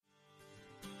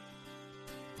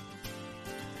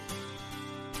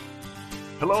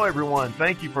Hello, everyone.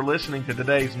 Thank you for listening to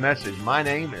today's message. My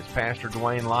name is Pastor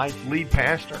Dwayne Light, lead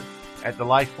pastor at the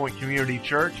Life Point Community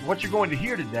Church. What you're going to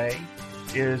hear today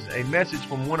is a message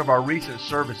from one of our recent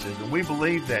services, and we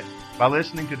believe that by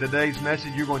listening to today's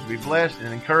message, you're going to be blessed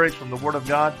and encouraged from the Word of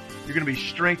God. You're going to be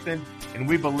strengthened, and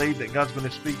we believe that God's going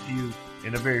to speak to you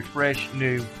in a very fresh,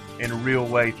 new, and real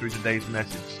way through today's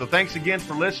message. So thanks again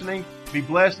for listening. Be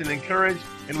blessed and encouraged,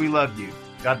 and we love you.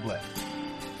 God bless.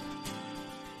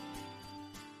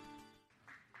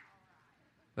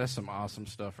 That's some awesome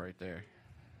stuff right there.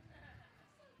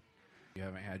 You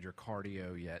haven't had your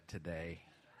cardio yet today.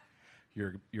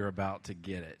 You're about to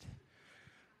get it.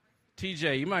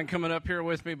 TJ, you mind coming up here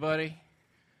with me, buddy?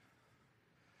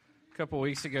 A couple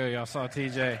weeks ago, y'all saw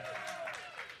TJ.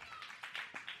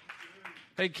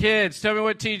 Hey, kids, tell me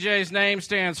what TJ's name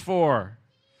stands for.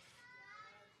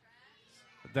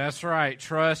 That's right,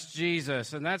 trust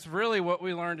Jesus. And that's really what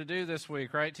we learned to do this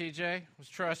week, right, TJ? Was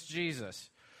trust Jesus.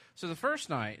 So the first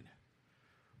night,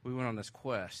 we went on this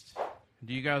quest.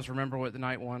 Do you guys remember what the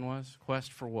night one was?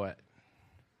 Quest for what?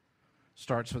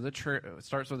 Starts with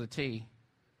a T.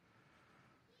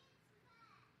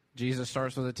 Jesus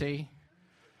starts with a T?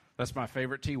 That's my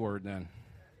favorite T word then.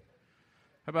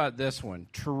 How about this one?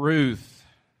 Truth.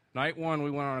 Night one,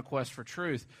 we went on a quest for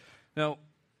truth. Now,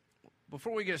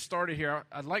 before we get started here,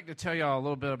 I'd like to tell y'all a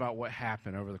little bit about what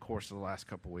happened over the course of the last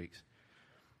couple weeks.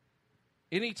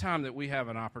 Anytime that we have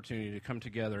an opportunity to come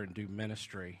together and do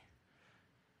ministry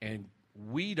and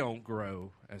we don't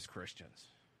grow as Christians,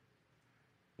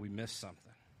 we miss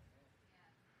something.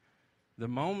 The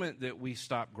moment that we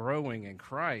stop growing in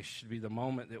Christ should be the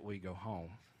moment that we go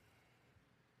home.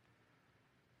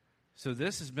 So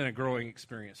this has been a growing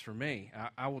experience for me.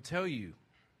 I will tell you,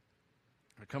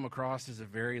 I come across as a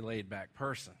very laid-back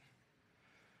person.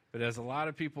 But as a lot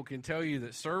of people can tell you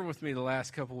that served with me the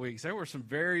last couple of weeks, there were some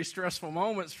very stressful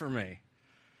moments for me.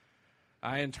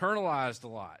 I internalized a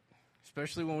lot,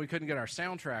 especially when we couldn't get our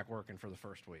soundtrack working for the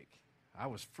first week. I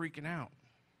was freaking out.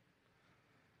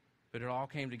 But it all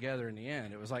came together in the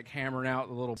end. It was like hammering out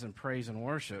the little in praise and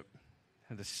worship.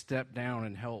 I had to step down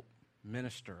and help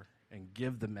minister and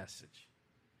give the message.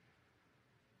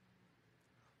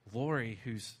 Lori,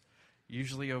 who's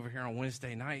usually over here on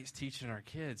Wednesday nights teaching our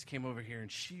kids, came over here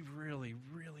and she really,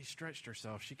 really stretched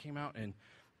herself. She came out and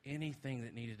anything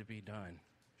that needed to be done,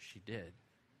 she did.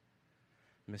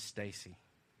 Miss Stacy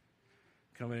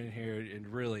coming in here and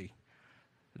really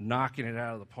knocking it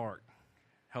out of the park,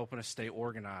 helping us stay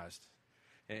organized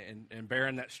and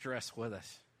bearing that stress with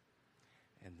us.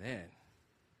 And then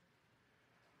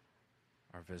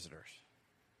our visitors.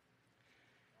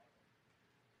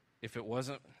 If it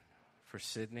wasn't for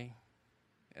Sydney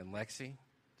and Lexi,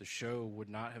 the show would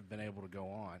not have been able to go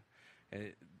on.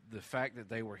 And the fact that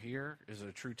they were here is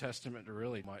a true testament to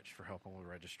really much for helping with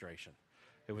registration.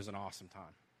 It was an awesome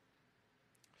time.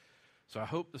 So I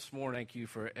hope this morning, thank you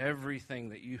for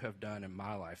everything that you have done in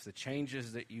my life, the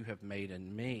changes that you have made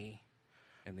in me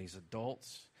and these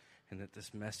adults, and that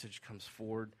this message comes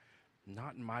forward,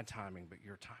 not in my timing, but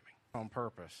your timing, on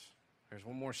purpose. There's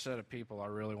one more set of people I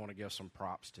really want to give some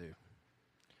props to.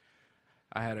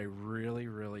 I had a really,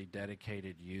 really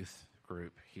dedicated youth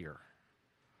group here,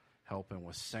 helping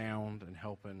with sound and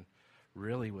helping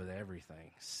really with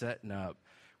everything, setting up.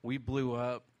 We blew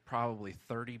up probably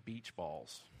 30 beach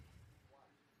balls.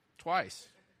 Twice.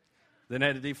 Then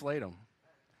had to deflate them,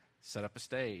 set up a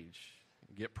stage,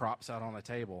 get props out on the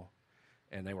table,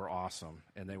 and they were awesome,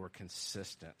 and they were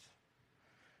consistent.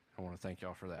 I want to thank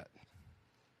y'all for that.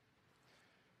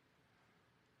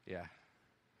 Yeah.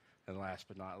 And last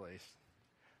but not least,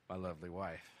 my lovely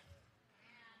wife.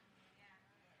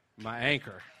 My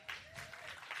anchor.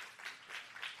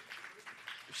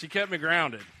 She kept me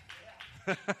grounded.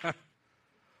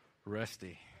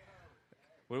 Rusty.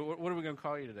 What are we going to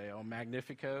call you today? Oh,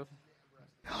 Magnifico?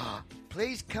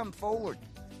 Please come forward.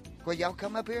 Will y'all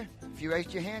come up here? If you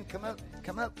raised your hand, come up.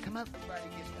 Everybody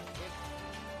gets to pick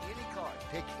any card.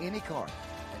 Pick any card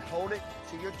and hold it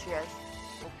to your chest.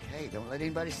 Okay, don't let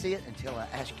anybody see it until I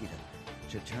ask you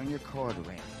to turn your card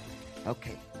around.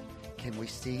 Okay, can we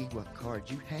see what card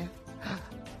you have?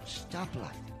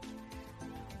 Stoplight.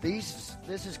 This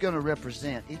is going to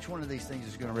represent, each one of these things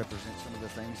is going to represent some of the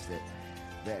things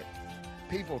that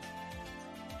people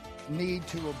need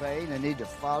to obey, they need to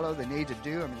follow, they need to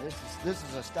do. I mean, this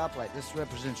is a stoplight. This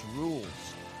represents rules.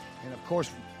 And of course,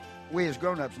 we as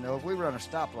grown-ups know if we run a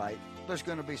stoplight, there's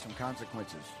going to be some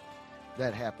consequences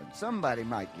that happen. Somebody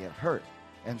might get hurt,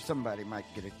 and somebody might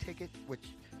get a ticket, which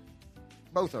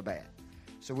both are bad.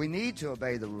 So we need to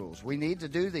obey the rules. We need to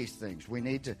do these things. We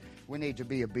need to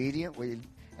be obedient.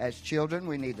 As children,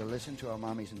 we need to listen to our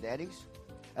mommies and daddies.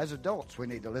 As adults, we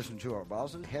need to listen to our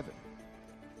bosses. Heaven.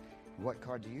 What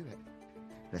card do you have?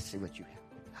 Let's see what you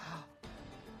have.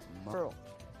 World.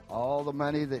 All the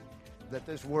money that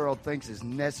this world thinks is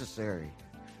necessary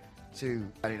to,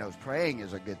 everybody knows praying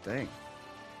is a good thing.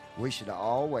 We should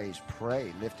always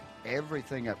pray, lift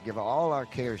everything up, give all our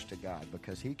cares to God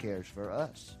because He cares for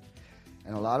us.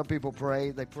 And a lot of people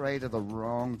pray, they pray to the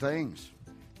wrong things.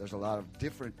 There's a lot of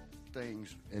different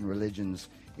things in religions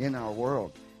in our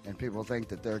world. And people think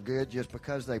that they're good just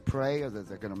because they pray or that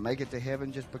they're going to make it to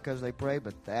heaven just because they pray.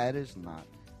 But that is not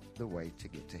the way to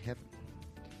get to heaven.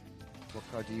 What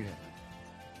card do you have?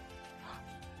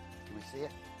 Can we see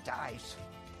it? Dice.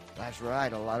 That's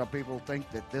right. A lot of people think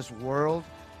that this world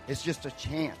is just a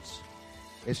chance.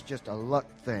 It's just a luck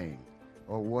thing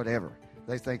or whatever.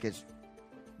 They think it's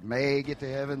may get to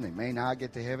heaven. They may not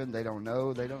get to heaven. They don't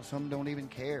know. Some don't even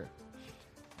care.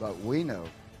 But we know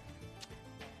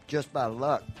just by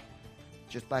luck,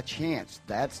 just by chance,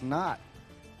 that's not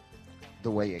the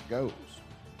way it goes.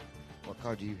 What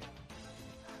card do you have?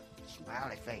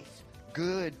 Smiley face.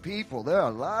 Good people. There are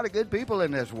a lot of good people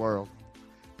in this world.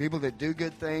 People that do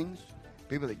good things,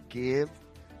 people that give,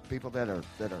 people that are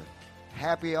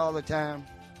happy all the time.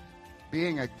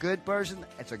 Being a good person,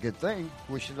 it's a good thing.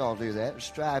 We should all do that.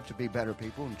 Strive to be better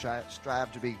people and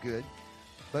strive to be good.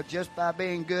 But just by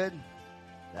being good,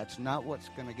 that's not what's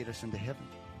going to get us into heaven.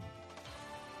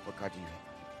 What card do you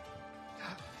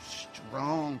have?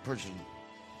 Strong person.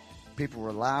 People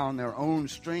rely on their own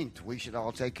strength. We should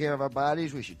all take care of our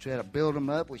bodies. We should try to build them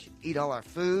up. We should eat all our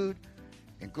food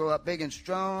and grow up big and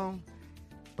strong.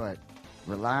 But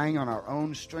relying on our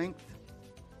own strength,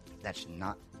 that's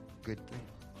not a good thing.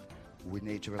 We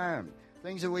need to rely on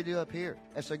things that we do up here.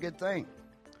 That's a good thing.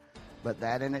 But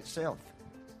that in itself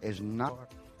is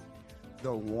not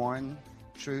the one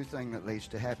true thing that leads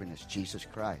to happiness. Jesus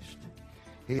Christ.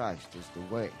 Christ is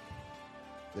the way,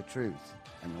 the truth,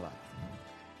 and the life.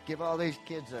 Give all these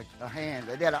kids a hand.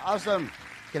 They did it. Awesome.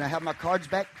 Can I have my cards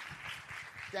back?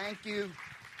 Thank you.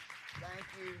 Thank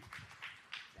you.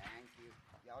 Thank you.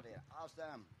 Y'all did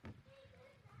awesome.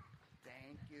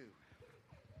 Thank you.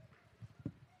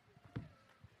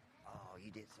 Oh,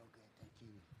 you did so good. Thank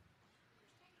you.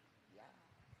 Yeah.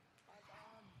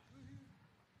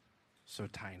 So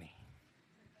tiny.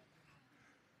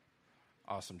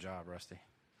 Awesome job, Rusty.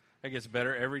 It gets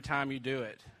better every time you do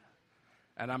it.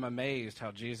 And I'm amazed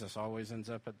how Jesus always ends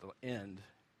up at the end.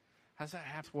 How's that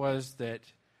happen? Was that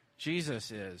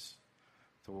Jesus is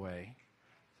the way,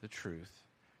 the truth,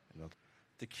 and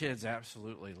the kids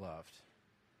absolutely loved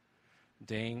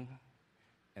Ding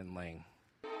and Ling.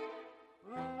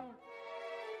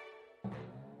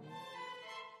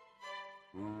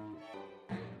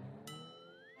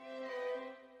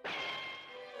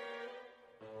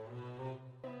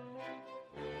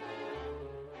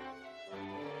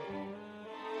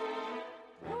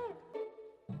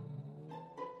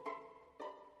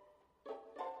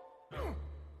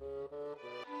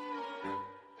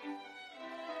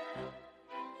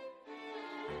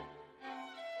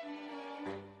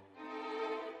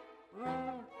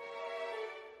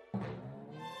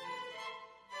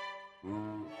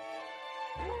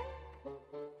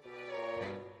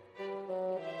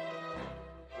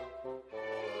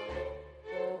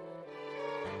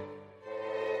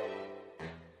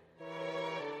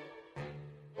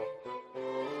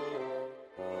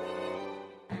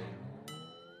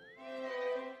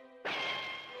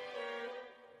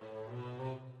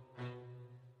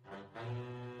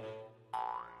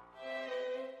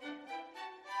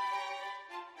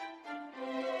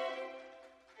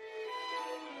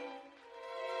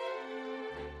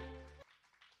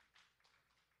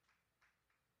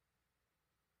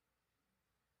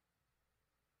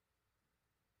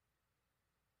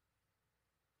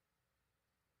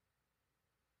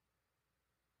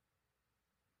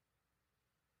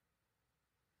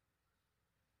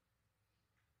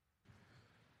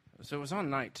 So it was on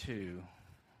night 2,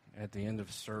 at the end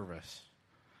of service,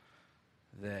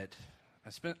 that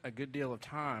I spent a good deal of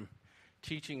time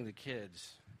teaching the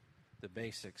kids the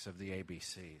basics of the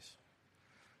ABCs.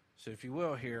 So if you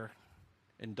will here,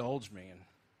 indulge me and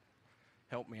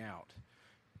help me out.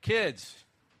 Kids,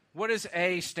 what does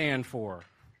A stand for?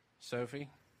 Sophie?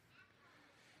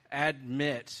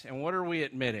 Admit. And what are we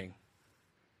admitting?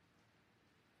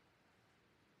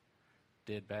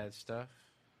 Did bad stuff?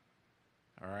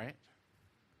 All right?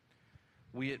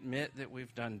 We admit that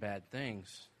we've done bad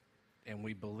things, and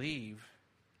we believe.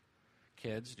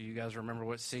 Kids, do you guys remember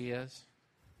what C is?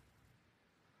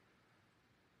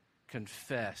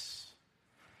 Confess.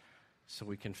 So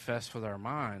we confess with our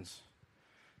minds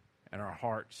and our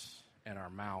hearts and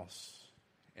our mouths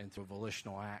and through a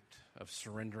volitional act of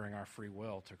surrendering our free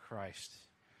will to Christ,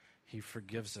 He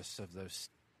forgives us of those.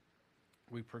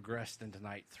 We progressed into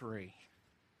night 3.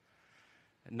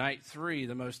 Night 3,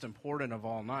 the most important of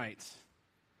all nights,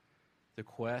 the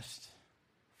quest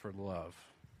for love.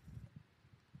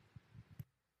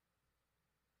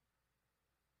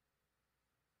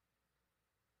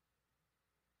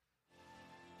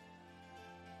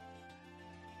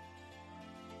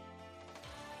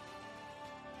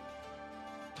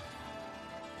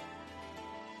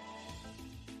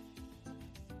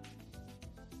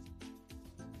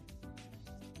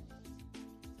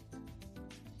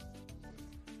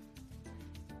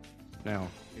 Now,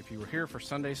 if you were here for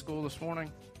Sunday school this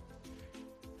morning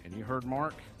and you heard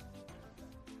Mark,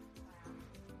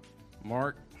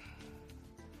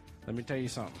 let me tell you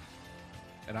something,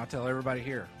 and I'll tell everybody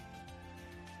here.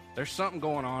 There's something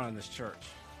going on in this church.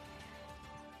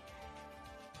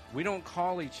 We don't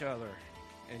call each other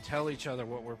and tell each other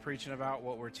what we're preaching about,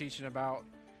 what we're teaching about.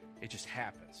 It just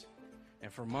happens.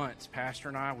 And for months, Pastor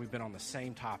and I, we've been on the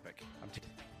same topic.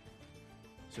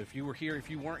 So if you were here, if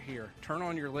you weren't here, turn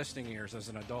on your listening ears as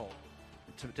an adult.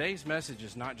 Today's message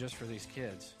is not just for these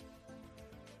kids.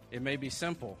 It may be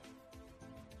simple,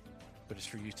 but it's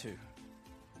for you too.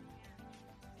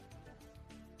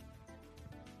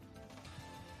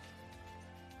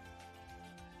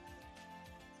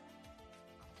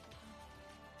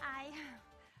 Hi.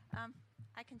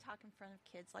 I can talk in front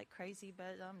of kids like crazy,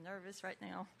 but I'm nervous right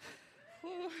now.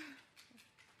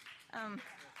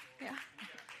 Yeah.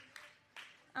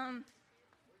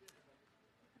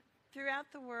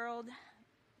 Throughout the world,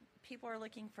 people are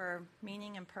looking for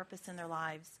meaning and purpose in their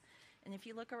lives. And if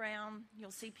you look around,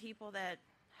 you'll see people that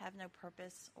have no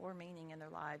purpose or meaning in their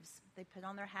lives. They put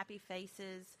on their happy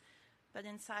faces, but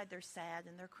inside they're sad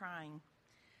and they're crying.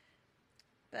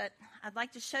 But I'd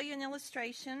like to show you an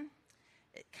illustration.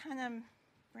 It kind of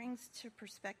brings to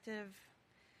perspective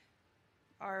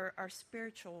our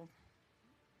spiritual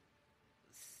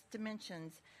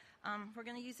dimensions. We're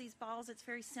going to use these balls. It's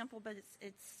very simple, but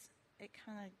it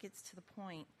kind of gets to the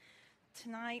point.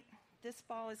 Tonight, this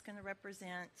ball is going to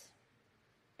represent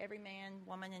every man,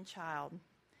 woman, and child.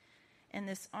 And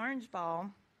this orange ball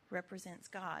represents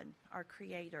God, our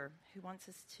Creator, who wants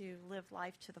us to live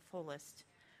life to the fullest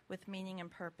with meaning and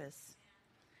purpose.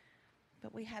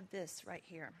 But we have this right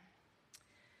here.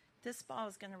 This ball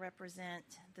is going to represent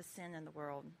the sin in the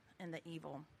world and the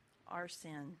evil, our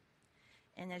sin.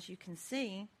 And as you can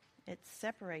see, it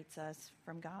separates us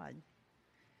from God.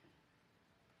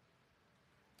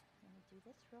 Let me do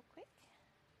this real quick.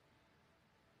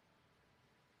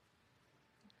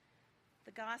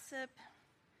 The gossip,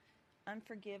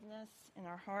 unforgiveness in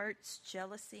our hearts,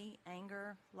 jealousy,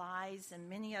 anger, lies, and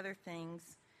many other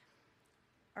things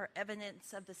are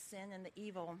evidence of the sin and the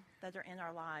evil that are in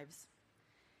our lives.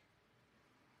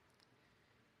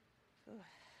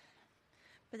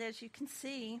 But as you can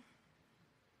see,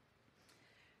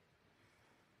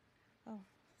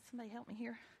 somebody help me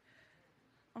here.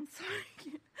 I'm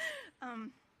sorry.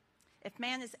 If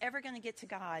man is ever going to get to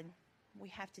God, we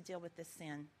have to deal with this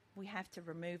sin. We have to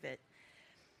remove it.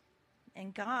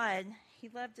 And God, He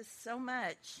loved us so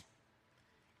much,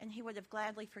 and He would have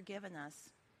gladly forgiven us.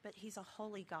 But He's a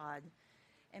holy God.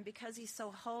 And because He's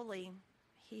so holy,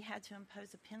 He had to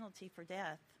impose a penalty for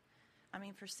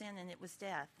for sin, and it was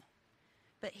death.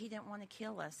 But He didn't want to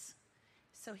kill us.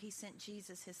 So He sent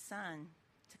Jesus, His Son,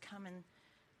 to come and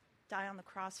die on the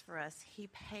cross for us. He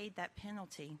paid that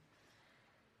penalty.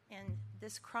 And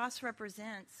this cross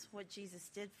represents what Jesus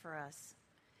did for us.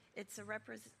 It's a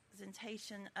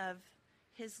representation of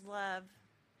His love.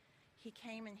 He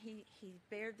came and he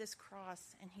bared this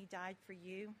cross, and He died for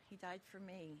you. He died for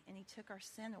me, and He took our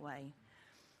sin away.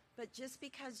 But just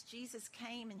because Jesus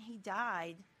came and He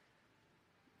died,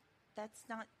 that's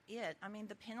not it.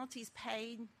 The penalty's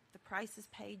paid, the price is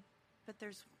paid, but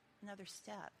there's another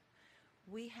step.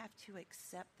 We have to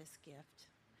accept this gift.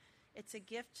 It's a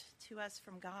gift to us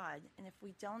from God, and if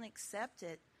we don't accept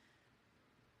it,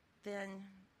 then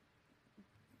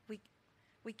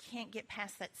we can't get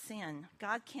past that sin.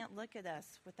 God can't look at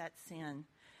us with that sin.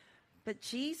 But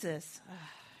Jesus,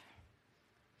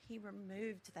 He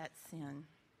removed that sin,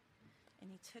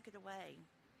 and He took it away.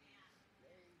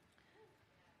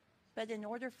 But in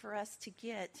order for us to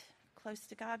get close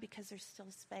to God, because there's still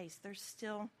space, there's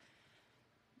still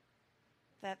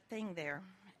that thing there,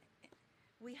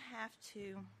 we have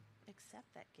to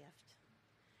accept that gift.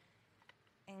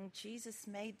 And Jesus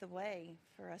made the way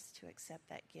for us to accept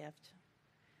that gift.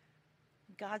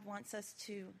 God wants us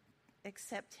to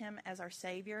accept Him as our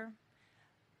Savior,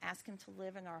 ask Him to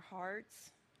live in our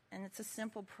hearts. And it's a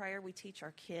simple prayer we teach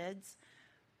our kids.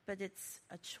 but it's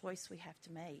a choice we have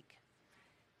to make.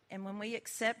 And when we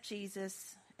accept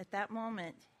Jesus, at that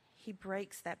moment, he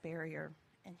breaks that barrier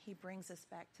and he brings us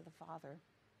back to the Father.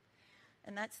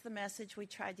 And that's the message we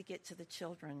tried to get to the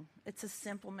children. It's a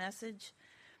simple message,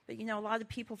 but a lot of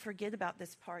people forget about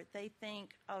this part. They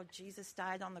think, oh, Jesus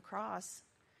died on the cross.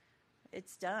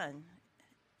 It's done.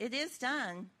 It is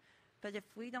done, but if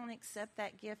we don't accept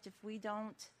that gift, if we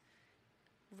don't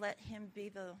let him be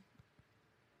the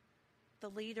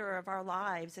leader of our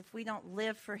lives, if we don't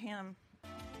live for him.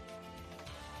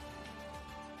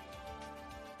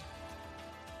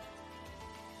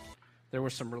 There were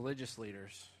some religious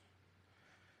leaders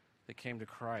that came to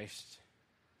Christ.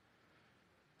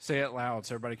 Say it loud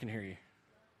so everybody can hear you.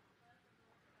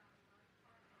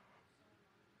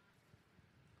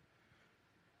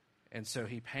 And so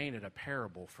he painted a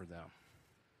parable for them.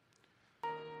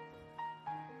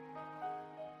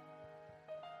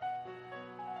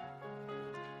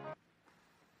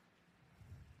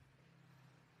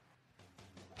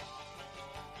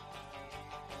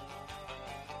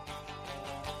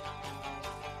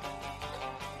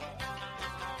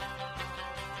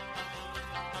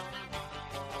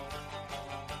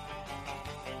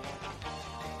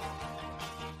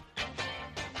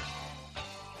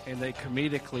 And they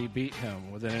comedically beat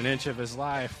him within an inch of his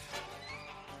life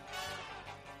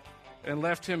and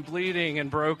left him bleeding and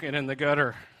broken in the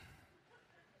gutter.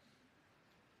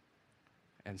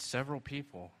 And several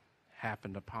people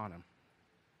happened upon him.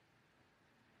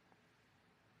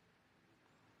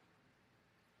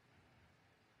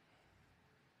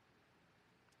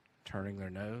 Turning their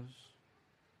nose,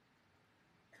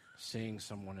 seeing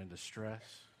someone in distress.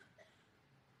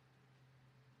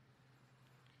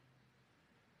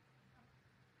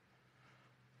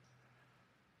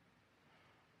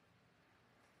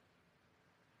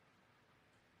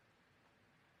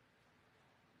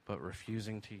 But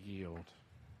refusing to yield,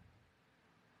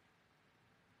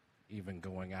 even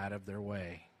going out of their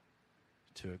way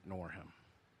to ignore him.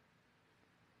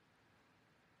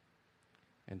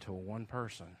 Until one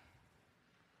person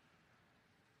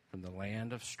from the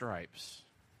land of stripes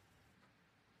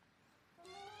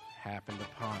happened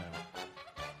upon him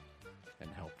and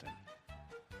helped him.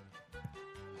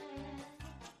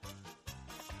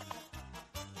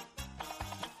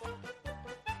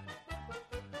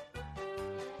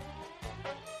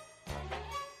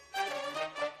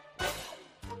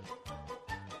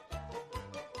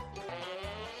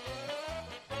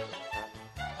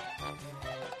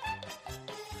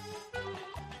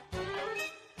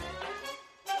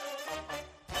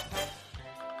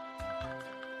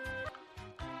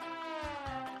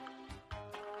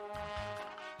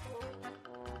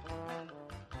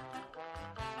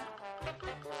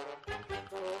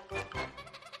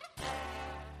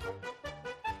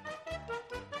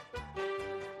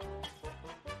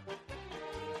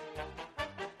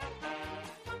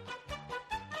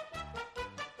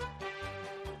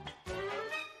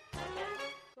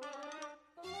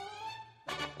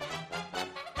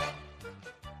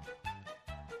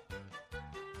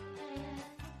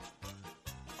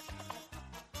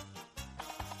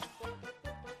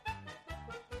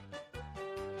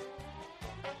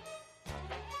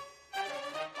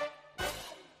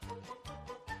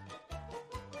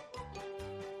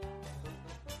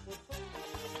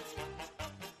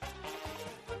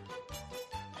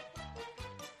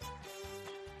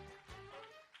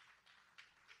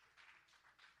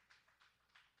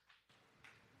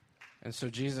 And so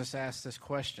Jesus asked this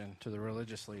question to the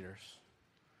religious leaders.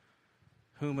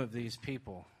 Whom of these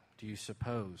people do you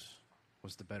suppose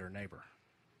was the better neighbor?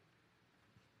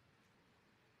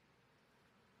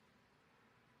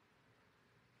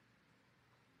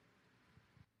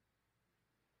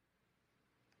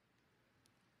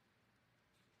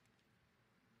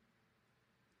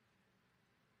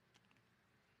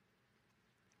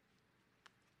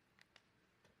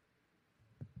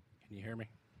 Can you hear me?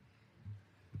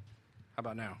 How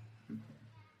about now?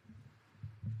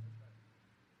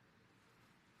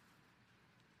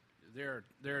 There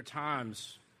are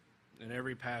times in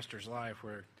every pastor's life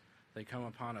where they come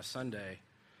upon a Sunday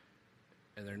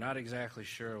and they're not exactly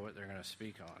sure what they're going to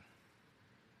speak on.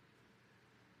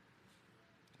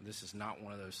 This is not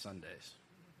one of those Sundays.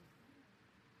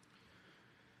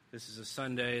 This is a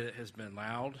Sunday that has been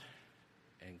loud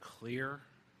and clear,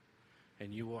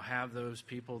 and you will have those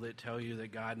people that tell you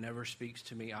that God never speaks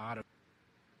to me audibly.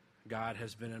 God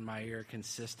has been in my ear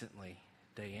consistently,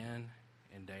 day in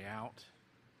and day out.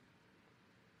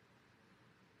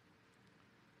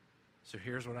 So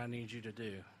here's what I need you to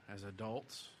do. As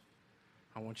adults,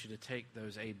 I want you to take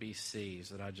those ABCs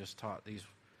that I just taught these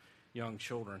young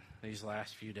children these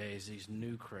last few days, these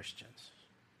new Christians.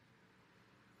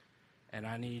 And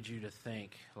I need you to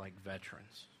think like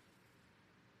veterans.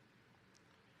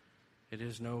 It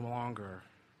is no longer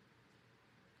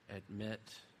admit,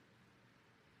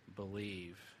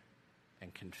 believe,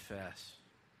 and confess.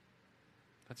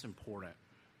 That's important.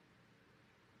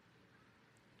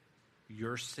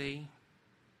 Your C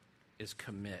is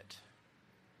commit.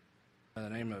 By the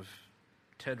name of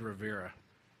Ted Rivera.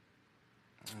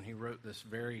 And he wrote this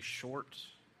very short.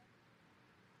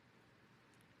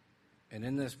 And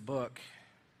in this book,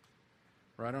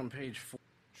 right on page 4,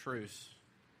 truths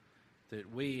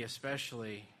that we,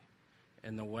 especially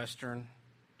in the Western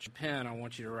Japan, I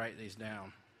want you to write these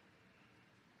down.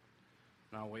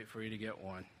 And I'll wait for you to get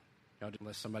one.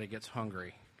 Unless somebody gets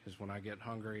hungry. Because when I get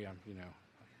hungry, I'm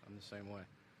the same way.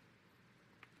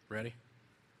 Ready?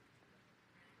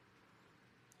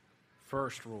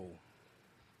 First rule.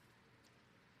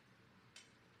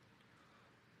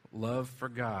 Love for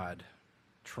God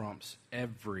trumps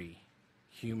every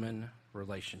human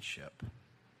relationship.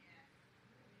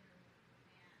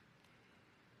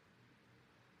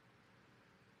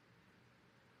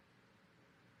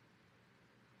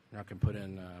 And I can put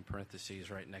in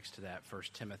parentheses right next to that,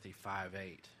 1 Timothy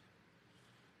 5:8.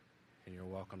 And you're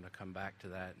welcome to come back to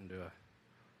that and do a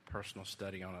personal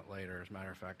study on it later. As a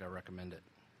matter of fact, I recommend it.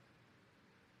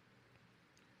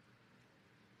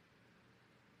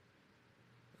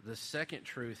 The second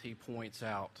truth he points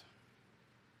out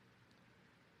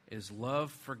is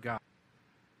love for God.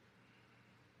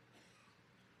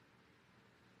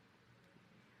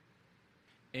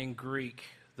 In Greek,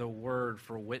 the word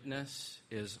for witness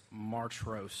is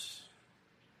martros,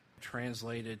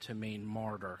 translated to mean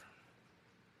martyr.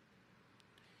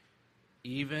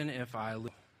 Even if I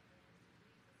lose.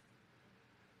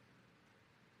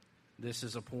 This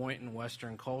is a point in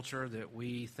Western culture that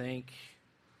we think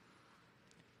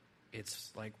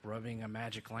it's like rubbing a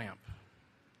magic lamp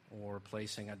or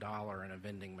placing $1 in a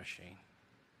vending machine.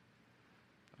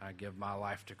 I give my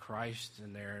life to Christ,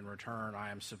 and there in return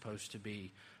I am supposed to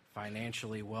be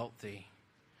financially wealthy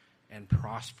and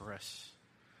prosperous,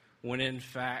 when in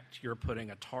fact you're putting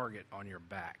a target on your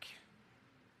back.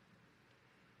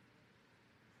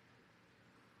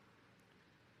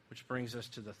 Which brings us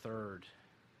to the third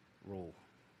rule.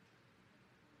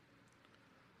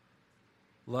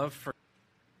 Love for.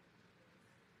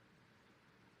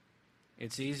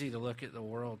 It's easy to look at the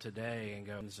world today and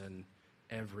go in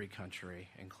every country,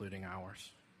 including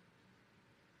ours.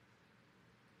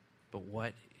 But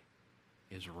what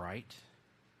is right,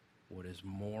 what is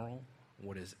moral,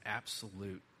 what is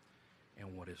absolute,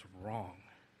 and what is wrong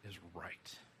is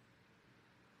right.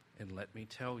 And let me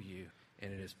tell you,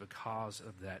 and it is because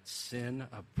of that sin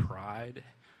of pride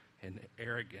and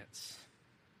arrogance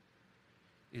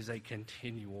is a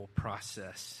continual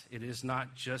process. It is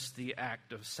not just the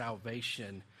act of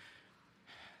salvation,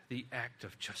 the act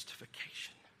of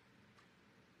justification.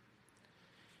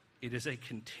 It is a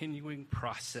continuing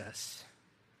process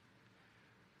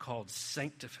called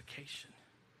sanctification,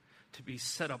 to be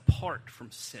set apart from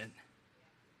sin,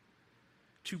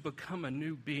 to become a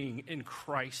new being in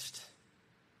Christ.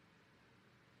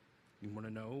 You want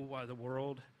to know why the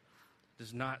world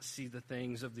does not see the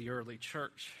things of the early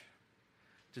church,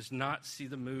 does not see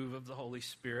the move of the Holy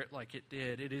Spirit like it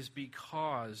did? It is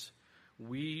because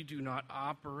we do not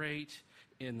operate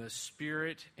in the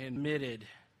Spirit and admitted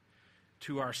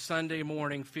to our Sunday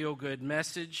morning feel-good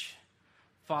message,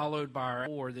 followed by our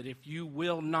or that if you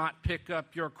will not pick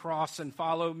up your cross and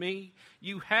follow me,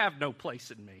 you have no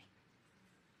place in me.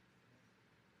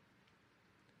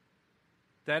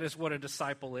 That is what a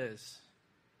disciple is.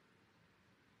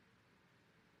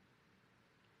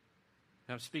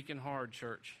 I'm speaking hard,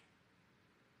 church,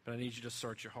 but I need you to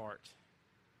search your heart.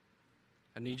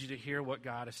 I need you to hear what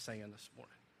God is saying this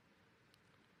morning,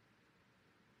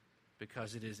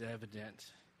 because it is evident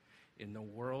in the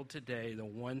world today, the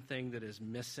one thing that is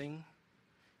missing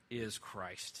is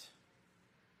Christ.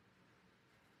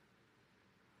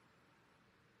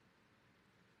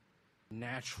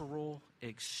 Natural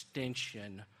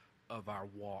extension of our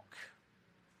walk.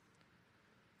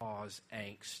 Cause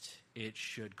angst, it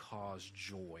should cause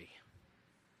joy.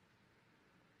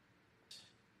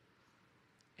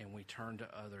 And we turn to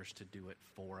others to do it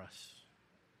for us.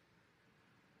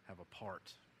 Have a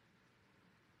part.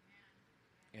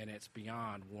 And it's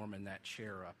beyond warming that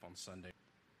chair up on Sunday.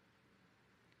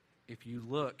 If you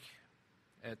look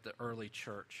at the early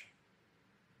church,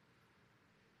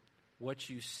 what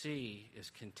you see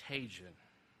is contagion.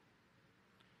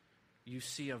 You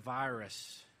see a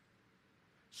virus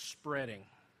spreading.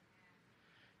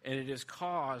 And it is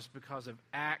caused because of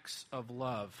acts of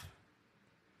love,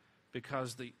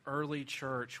 because the early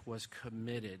church was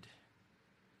committed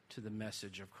to the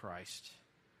message of Christ.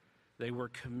 They were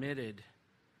committed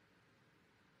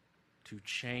to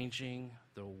changing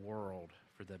the world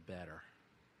for the better.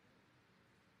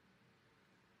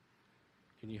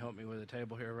 Can you help me with the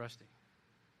table here, Rusty?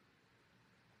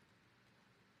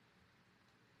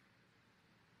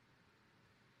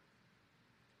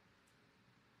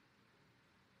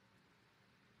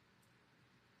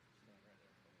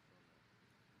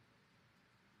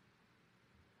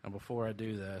 And before I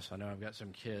do this, I know I've got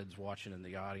some kids watching in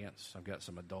the audience. I've got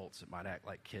some adults that might act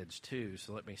like kids too.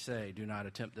 So let me say, do not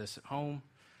attempt this at home.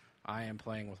 I am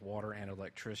playing with water and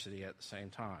electricity at the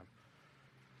same time.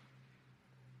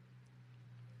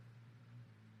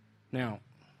 Now,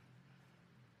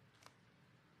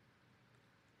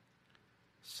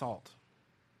 salt.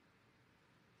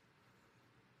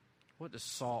 What does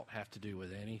salt have to do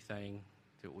with anything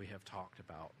that we have talked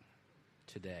about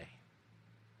today?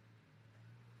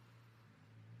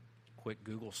 Quick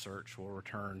Google search will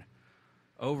return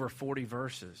over 40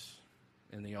 verses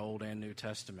in the Old and New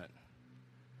Testament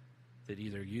that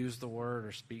either use the word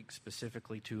or speak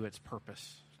specifically to its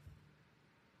purpose.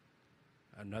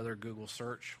 Another Google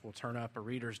search will turn up a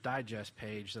Reader's Digest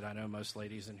page that I know most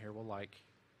ladies in here will like.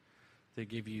 They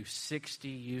give you 60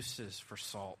 uses for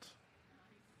salt.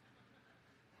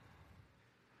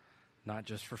 Not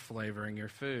just for flavoring your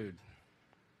food.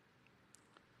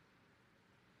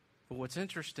 But what's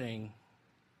interesting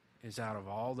is out of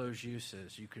all those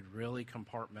uses, you could really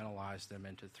compartmentalize them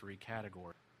into three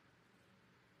categories.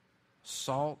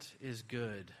 Salt is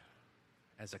good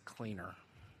as a cleaner.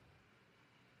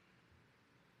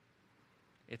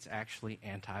 It's actually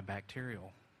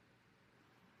antibacterial.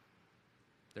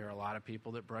 There are a lot of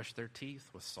people that brush their teeth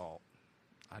with salt.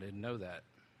 I didn't know that.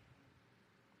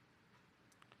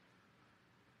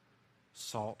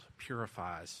 Salt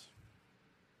purifies.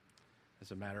 As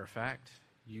a matter of fact,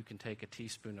 you can take a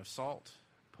teaspoon of salt,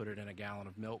 put it in a gallon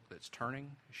of milk that's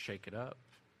turning, shake it up,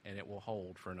 and it will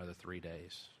hold for another 3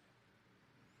 days.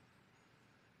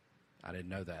 I didn't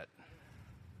know that.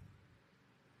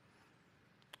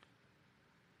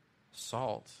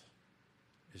 Salt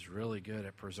is really good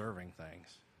at preserving things.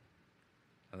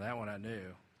 And that one I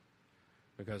knew,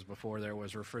 because before there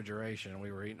was refrigeration,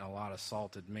 we were eating a lot of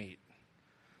salted meat.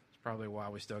 It's probably why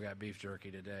we still got beef jerky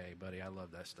today, buddy. I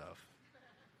love that stuff.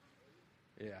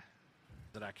 Yeah.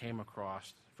 That I came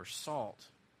across for salt.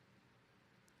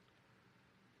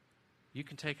 You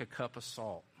can take a cup of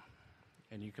salt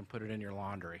and you can put it in your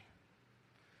laundry.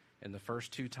 And the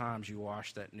first 2 times you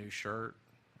wash that new shirt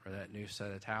or that new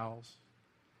set of towels,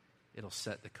 it'll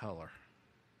set the color.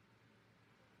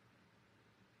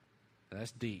 And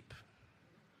that's deep.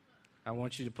 I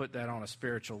want you to put that on a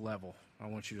spiritual level. I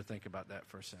want you to think about that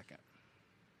for a second.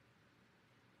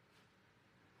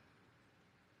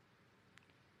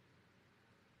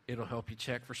 It'll help you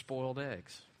check for spoiled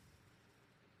eggs.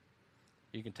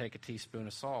 You can take a teaspoon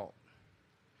of salt,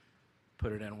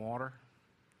 put it in water,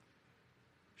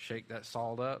 shake that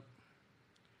salt up.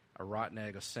 A rotten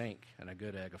egg will sink and a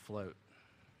good egg will float.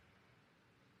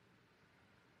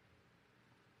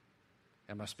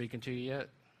 Am I speaking to you yet?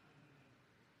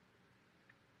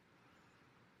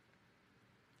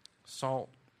 Salt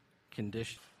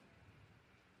condition.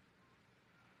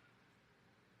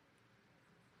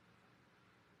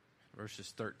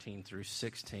 Verses 13 through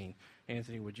 16.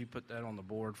 Anthony, would you put that on the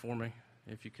board for me,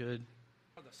 if you could?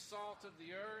 The salt of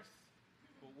the earth,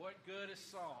 but what good is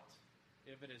salt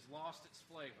if it has lost its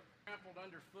flavor? Trampled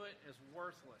underfoot is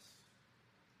worthless.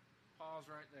 Pause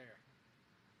right there.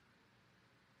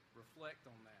 Reflect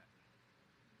on that.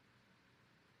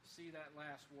 See that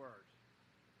last word.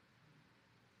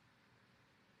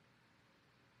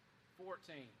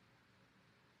 14.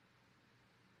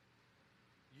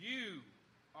 You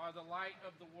are the light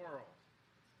of the world,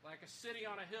 like a city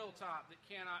on a hilltop that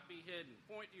cannot be hidden.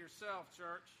 Point to yourself,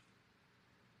 church.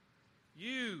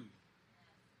 You.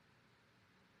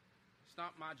 It's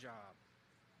not my job.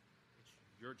 It's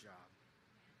your job.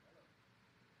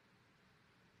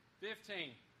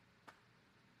 15.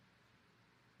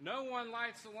 No one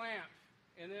lights a lamp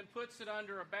and then puts it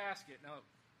under a basket. Now,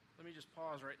 let me just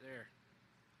pause right there.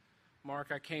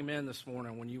 Mark, I came in this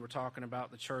morning when you were talking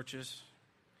about the churches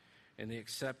and the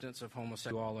acceptance of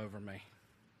homosexuality all over me.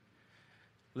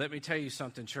 Let me tell you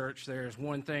something, church. There's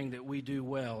one thing that we do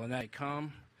well, and that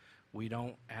we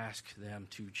don't ask them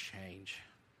to change.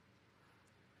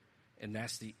 And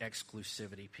that's the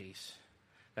exclusivity piece.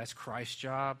 That's Christ's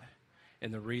job.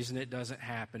 And the reason it doesn't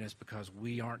happen is because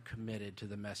we aren't committed to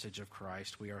the message of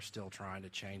Christ. We are still trying to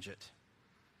change it.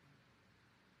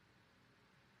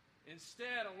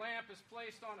 Instead, a lamp is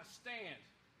placed on a stand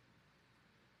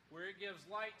where it gives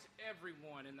light to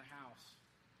everyone in the house.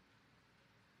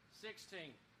 16.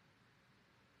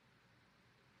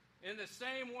 In the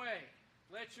same way,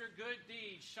 let your good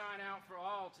deeds shine out for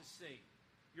all to see.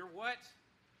 Your what?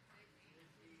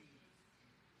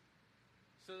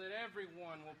 So that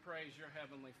everyone will praise your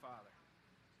heavenly Father.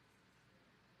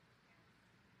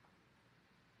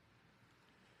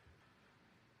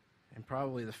 And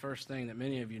probably the first thing that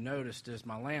many of you noticed is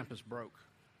my lamp is broke.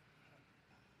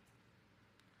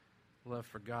 Love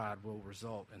for God will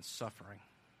result in suffering.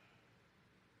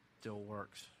 Still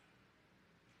works.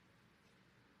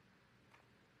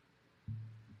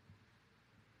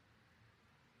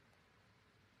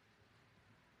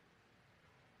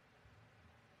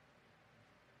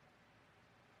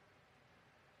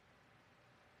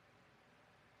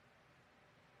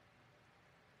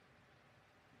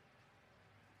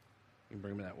 You can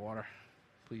bring me that water,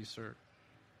 please, sir.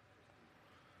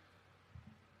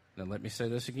 Now let me say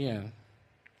this again.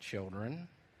 Children,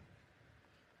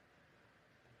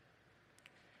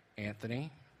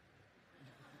 Anthony,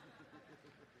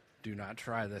 do not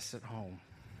try this at home.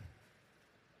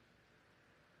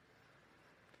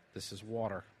 This is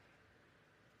water.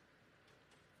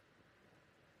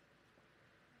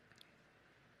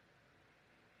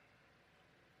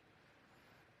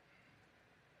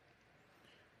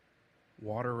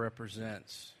 Water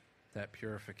represents that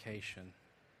purification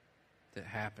that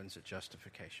happens at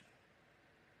justification.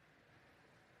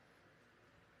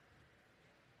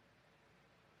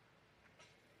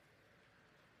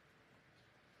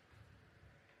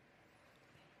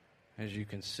 As you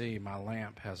can see, my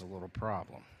lamp has a little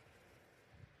problem.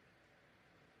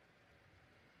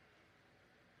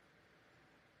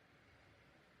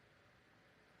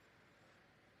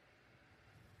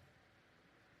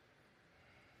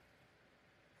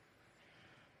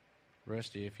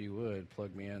 Rusty, if you would,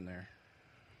 plug me in there.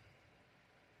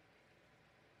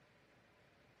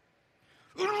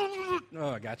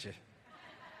 Oh, I got you.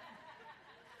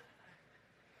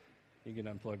 You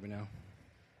can unplug me now.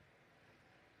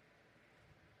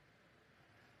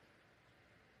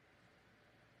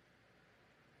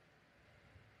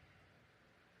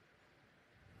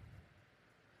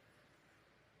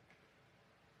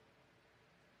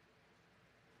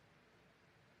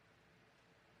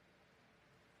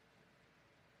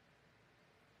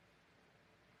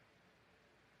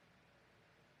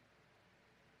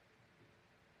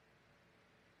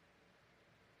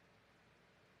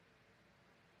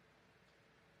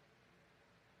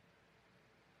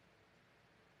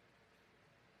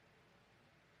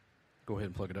 Go ahead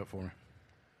and plug it up for me.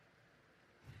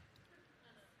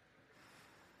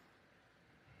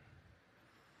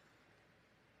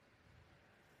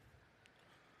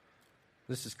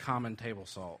 This is common table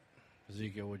salt.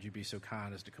 Ezekiel, would you be so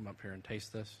kind as to come up here and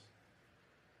taste this?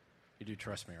 You do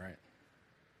trust me, right?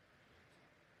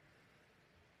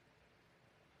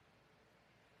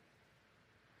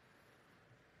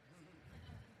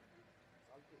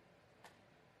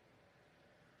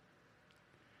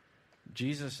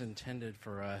 Jesus intended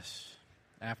for us,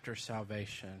 after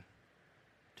salvation,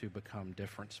 to become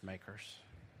difference makers.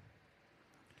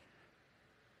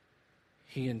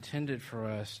 He intended for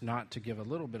us not to give a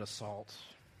little bit of salt,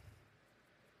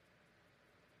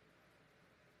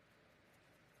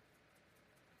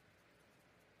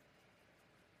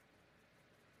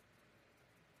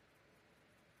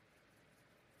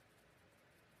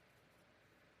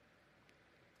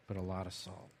 but a lot of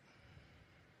salt.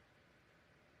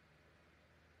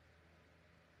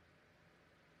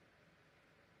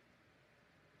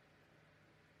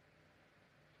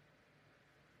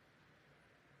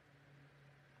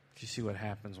 You see what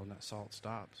happens when that salt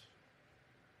stops?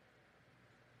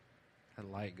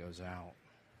 That light goes out.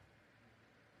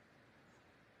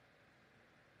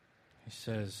 He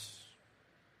says,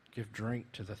 give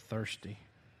drink to the thirsty.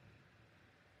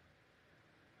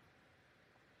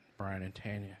 Brian and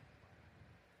Tanya.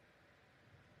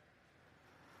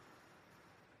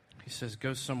 He says,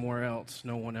 go somewhere else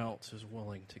no one else is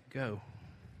willing to go.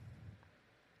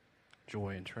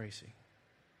 Joy and Tracy.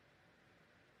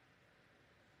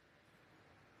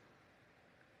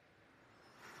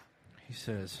 He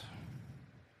says,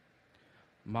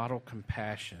 model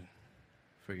compassion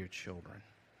for your children.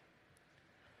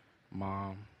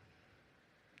 Mom,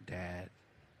 Dad,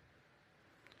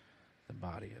 the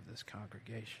body of this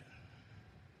congregation.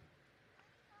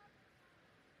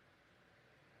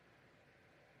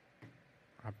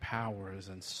 Our power is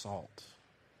in salt.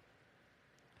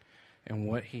 And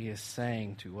what he is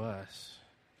saying to us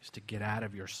is to get out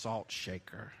of your salt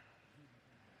shaker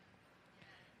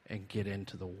and get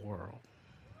into the world.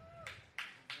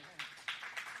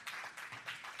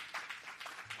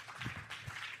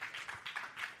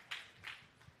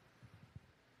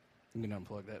 You can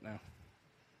unplug that now.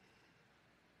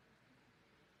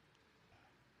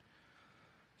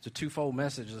 It's a twofold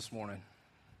message this morning.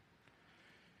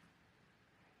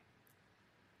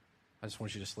 I just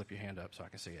want you to slip your hand up so I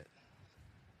can see it.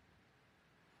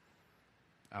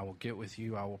 I will get with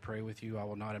you. I will pray with you. I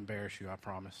will not embarrass you, I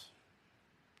promise.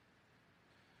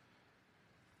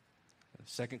 The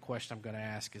second question I'm going to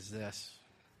ask is this.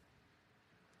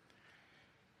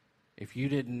 If you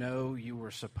didn't know you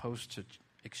were supposed to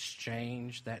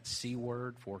exchange that C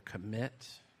word for commit,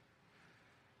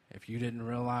 if you didn't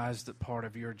realize that part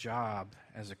of your job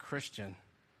as a Christian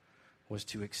was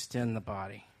to extend the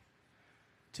body,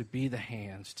 to be the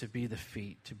hands, to be the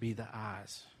feet, to be the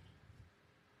eyes,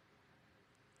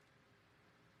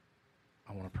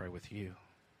 I want to pray with you.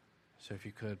 So if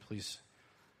you could, please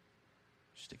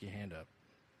stick your hand up.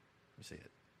 Let me see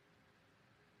it.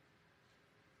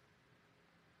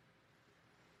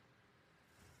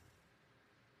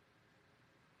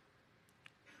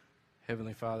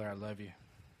 Heavenly Father, I love you.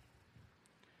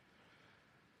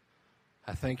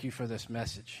 I thank you for this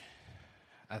message.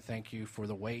 I thank you for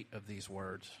the weight of these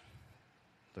words.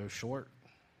 They're short.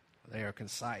 They are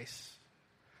concise.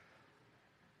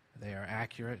 They are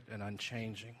accurate and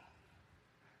unchanging.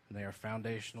 They are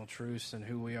foundational truths in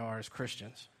who we are as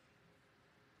Christians.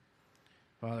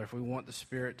 Father, if we want the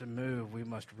Spirit to move, we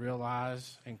must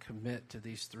realize and commit to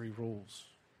these three rules.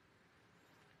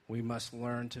 We must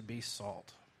learn to be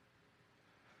salt.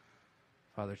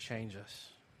 Father, change us.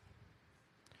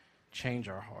 Change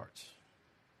our hearts.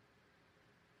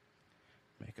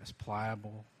 Make us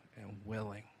pliable and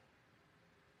willing.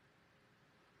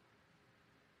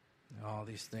 And all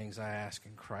these things I ask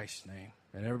in Christ's name.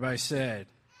 And everybody said,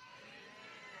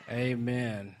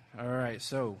 Amen. All right,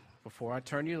 so before I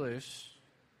turn you loose,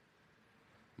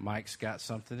 Mike's got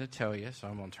something to tell you, so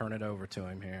I'm going to turn it over to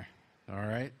him here. All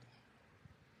right?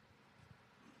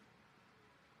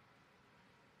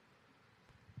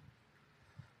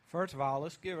 First of all,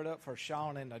 let's give it up for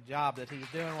Sean and the job that he's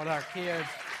doing with our kids.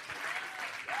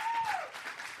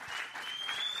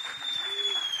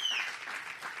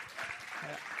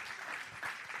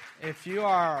 If you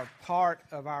are a part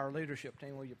of our leadership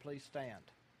team, will you please stand?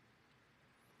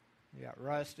 You got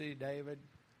Rusty, David,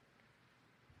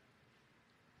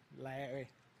 Larry.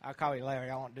 I'll call you Larry.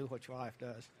 I won't do what your wife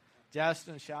does.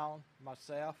 Justin, Sean,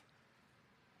 myself.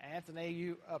 Anthony,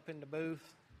 you up in the booth.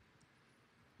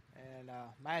 And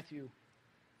Matthew,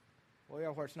 we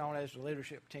are what's known as the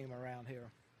leadership team around here.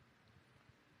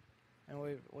 And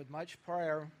with much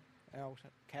prayer,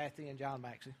 Kathy and John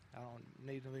Maxey, I don't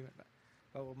need to leave it,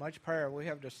 but with much prayer, we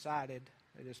have decided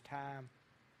it is time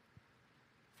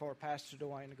for Pastor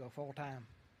Dwayne to go full time.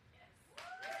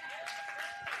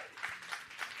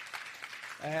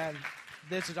 Yes. And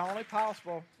this is only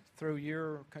possible through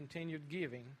your continued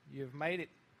giving. You've made it.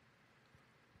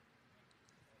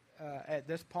 At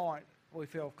this point, we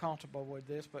feel comfortable with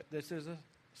this, but this is a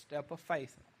step of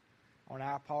faith on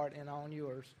our part and on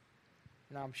yours.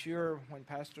 And I'm sure when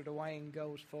Pastor Dwayne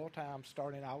goes full-time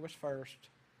starting August 1st,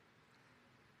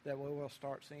 that we will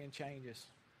start seeing changes.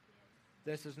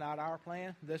 This is not our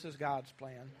plan. This is God's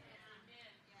plan.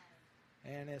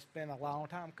 And it's been a long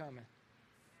time coming.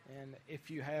 And if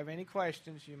you have any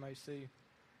questions, you may see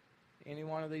any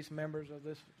one of these members of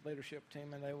this leadership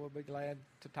team, and they will be glad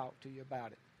to talk to you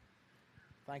about it.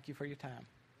 Thank you for your time.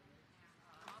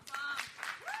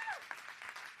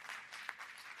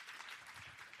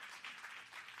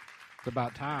 It's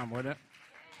about time, wasn't it?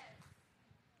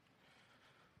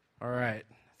 All right.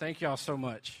 Thank y'all so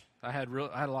much. I had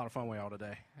a lot of fun with y'all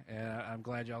today, and I'm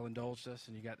glad y'all indulged us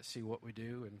and you got to see what we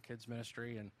do in kids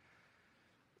ministry and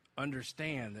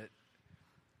understand that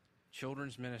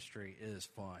children's ministry is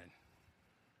fun.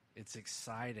 It's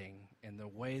exciting, and the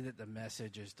way that the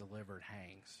message is delivered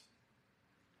hangs.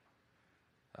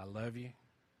 I love you.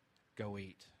 Go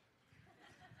eat.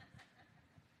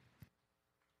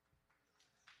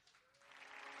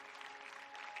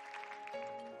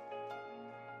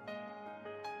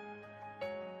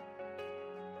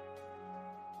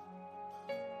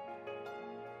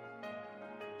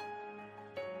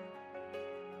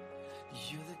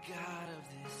 You're the God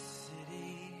of this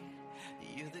city.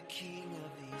 You're the King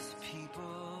of these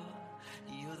people.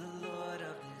 You're the Lord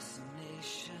of this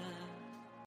nation.